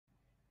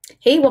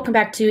Hey, welcome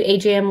back to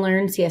AJM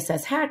Learn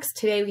CSS Hacks.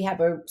 Today we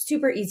have a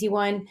super easy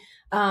one.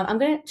 I'm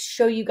going to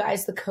show you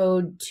guys the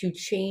code to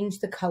change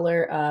the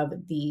color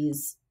of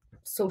these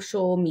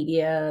social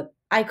media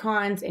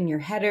icons in your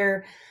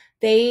header.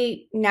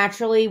 They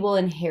naturally will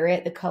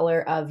inherit the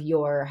color of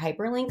your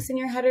hyperlinks in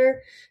your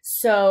header.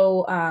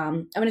 So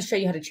I'm going to show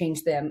you how to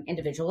change them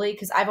individually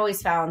because I've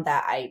always found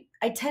that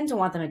I tend to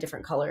want them a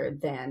different color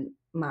than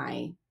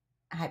my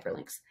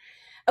hyperlinks.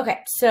 Okay,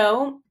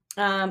 so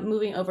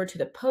moving over to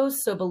the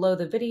post. So below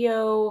the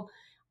video,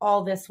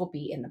 all this will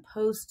be in the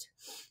post.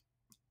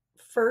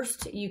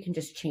 First, you can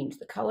just change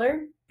the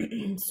color.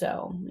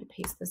 So let me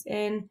paste this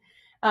in.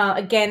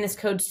 Again, this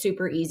code's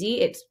super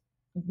easy. It's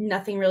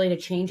nothing really to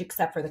change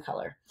except for the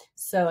color.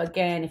 So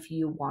again, if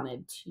you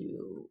wanted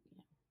to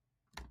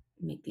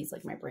make these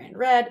like my brand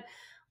red,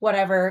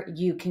 whatever,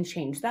 you can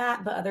change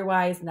that. But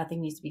otherwise,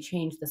 nothing needs to be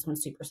changed. This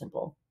one's super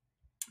simple.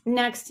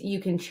 Next, you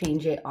can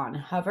change it on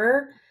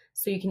hover.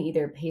 So you can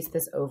either paste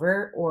this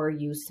over or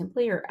you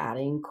simply are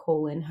adding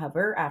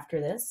 :hover after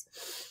this.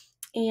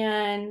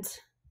 And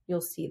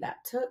you'll see that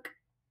took.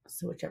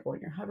 So whichever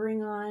one you're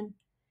hovering on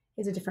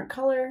is a different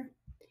color.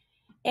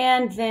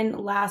 And then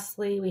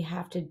lastly, we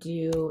have to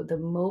do the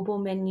mobile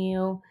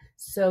menu.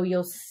 So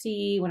you'll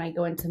see when I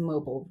go into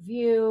mobile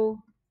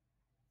view,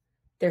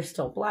 they're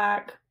still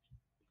black.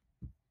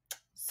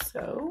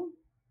 So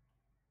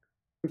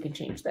we can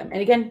change them.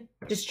 And again,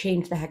 just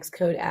change the hex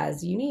code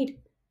as you need.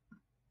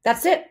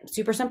 That's it.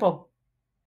 Super simple.